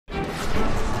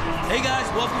Hey guys,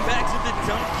 welcome back to the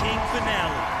Dunk King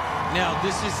finale. Now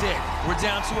this is it. We're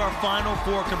down to our final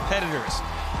 4 competitors.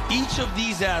 Each of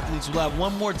these athletes will have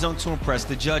one more dunk to impress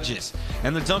the judges.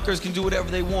 And the dunkers can do whatever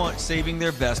they want, saving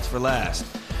their best for last.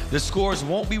 The scores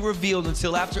won't be revealed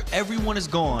until after everyone is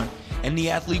gone, and the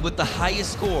athlete with the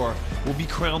highest score will be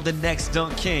crowned the next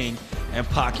Dunk King and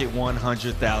pocket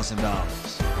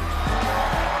 $100,000.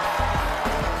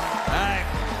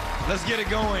 Let's get it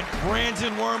going.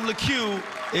 Brandon Worm LeCue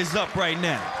is up right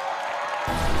now.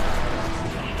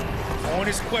 On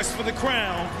his quest for the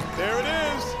crown. There it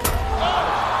is.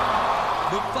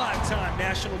 The 5-time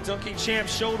national dunking champ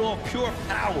showed off pure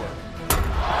power.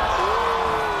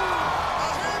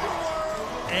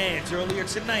 And earlier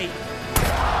tonight,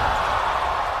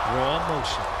 raw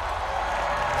emotion.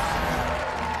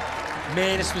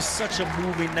 Man, this was such a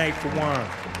moving night for Worm.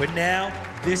 But now,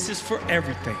 this is for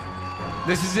everything.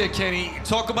 This is it, Kenny.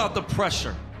 Talk about the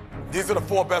pressure. These are the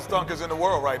 4 best dunkers in the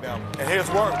world right now. And here's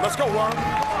Worm. Let's go, Worm.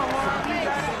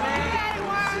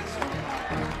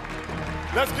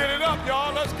 Let's get it up,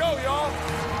 y'all. Let's go, y'all.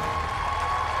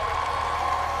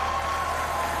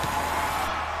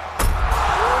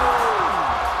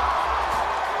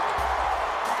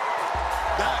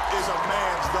 That is a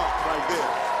man's dunk right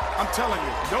there. I'm telling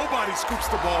you, nobody scoops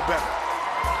the ball better.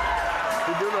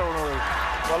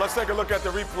 Well, let's take a look at the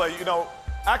replay. You know,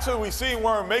 actually, we've seen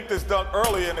Worm make this dunk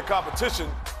earlier in the competition.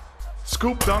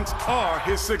 Scoop dunks are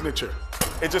his signature.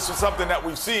 It just is something that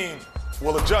we've seen.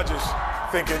 Will the judges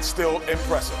think it's still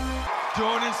impressive?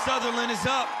 Jordan Sutherland is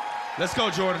up. Let's go,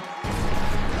 Jordan.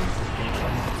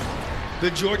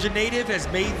 The Georgia native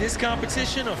has made this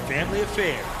competition a family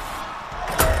affair.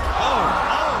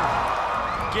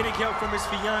 Getting help from his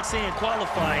fiancée in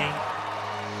qualifying,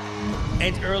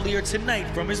 and earlier tonight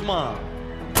from his mom.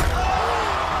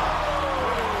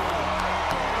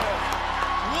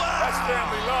 That's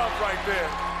family love right there.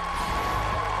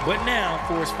 But now,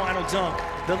 for his final dunk,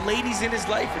 the ladies in his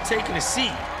life are taking a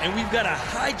seat, and we've got a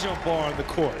high jump bar on the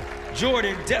court.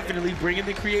 Jordan definitely bringing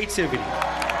the creativity.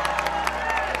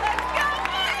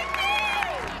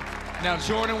 Now,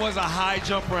 Jordan was a high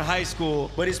jumper in high school,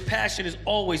 but his passion has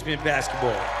always been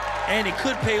basketball. And it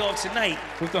could pay off tonight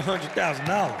with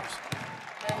 $100,000.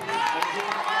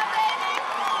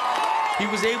 He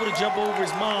was able to jump over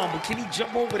his mom, but can he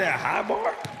jump over that high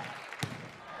bar?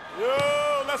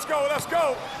 Yo, let's go, let's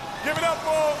go. Give it up,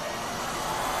 boy.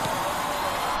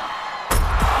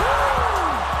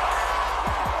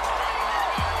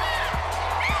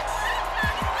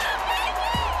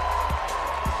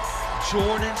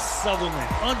 Jordan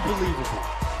Sutherland, unbelievable.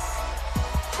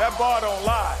 That bar don't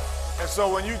lie. And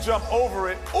so when you jump over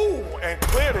it, ooh, and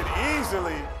cleared it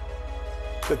easily.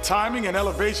 The timing and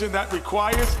elevation that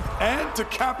requires, and to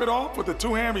cap it off with a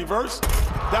 2-hand reverse,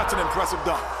 that's an impressive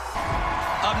dunk.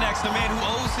 Up next, the man who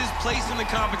owes his place in the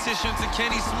competition to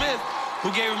Kenny Smith,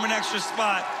 who gave him an extra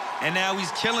spot, and now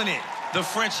he's killing it. The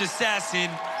French assassin,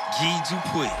 Guy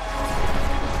Dupuis.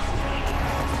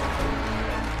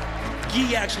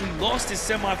 Guy actually lost his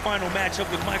semifinal matchup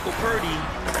with Michael Purdy,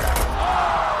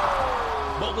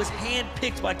 but was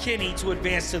handpicked by Kenny to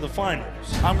advance to the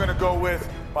finals. I'm gonna go with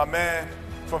my man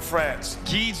from France,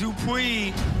 Guy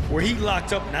Dupuis, where he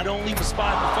locked up not only the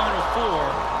spot in the Final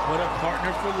Four, but a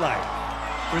partner for life.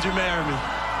 Would you marry me?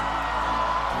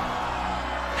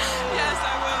 Yes,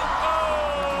 I will.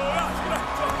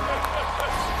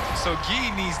 So Guy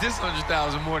needs this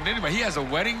 100,000 more than anybody. He has a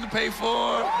wedding to pay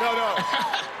for. No.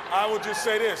 I would just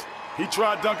say this. He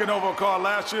tried dunking over a car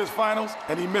last year's finals,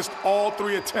 and he missed all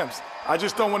 3 attempts. I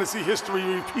just don't want to see history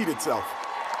repeat itself.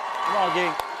 Come on,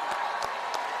 Guy.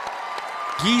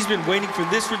 Guy's been waiting for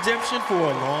this redemption for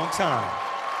a long time.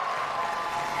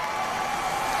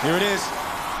 Here it is.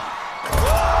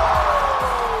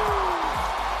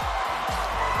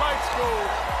 Lights go.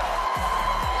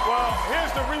 Well,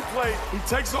 here's the replay. He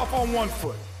takes off on 1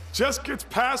 foot, just gets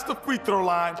past the free throw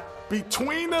line,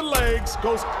 between the legs,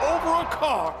 goes over a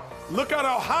car. Look at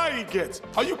how high he gets.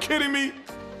 Are you kidding me?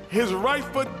 His right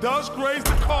foot does graze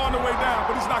the car on the way down,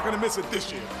 but he's not going to miss it this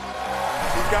year.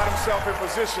 He got himself in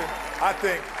position, I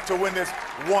think, to win this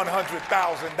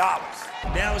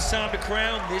 $100,000. Now it's time to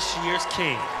crown this year's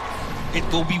king. It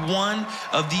will be one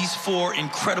of these 4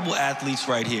 incredible athletes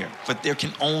right here, but there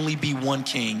can only be one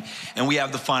king, and we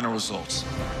have the final results.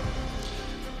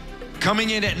 Coming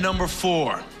in at number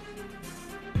 4.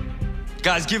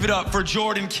 Guys, give it up for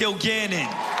Jordan Kilgannon.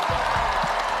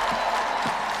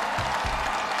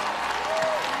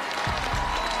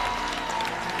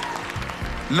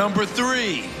 Number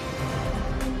 3.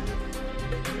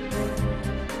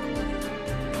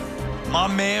 My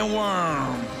man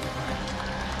Worm.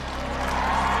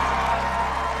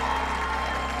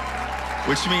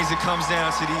 Which means it comes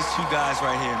down to these two guys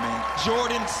right here, man.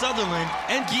 Jordan Sutherland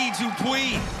and Guy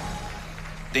Dupuis.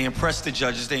 They impressed the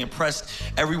judges. They impressed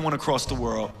everyone across the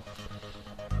world.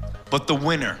 But the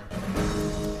winner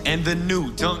and the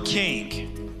new Dunk King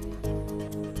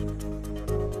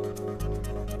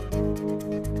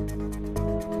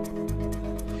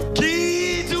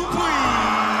Guy Dupuis.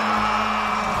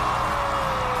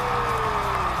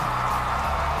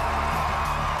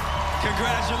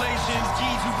 Congratulations,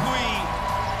 Guy Dupuis.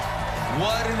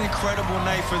 What an incredible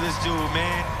night for this dude,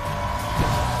 man.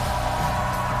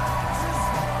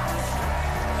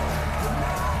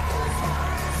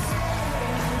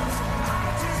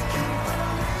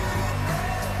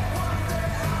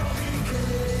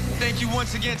 Thank you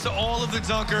once again to all of the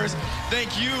dunkers.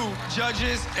 Thank you,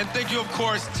 judges, and thank you, of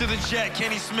course, to the Jet,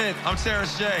 Kenny Smith. I'm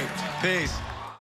Terrence J. Peace.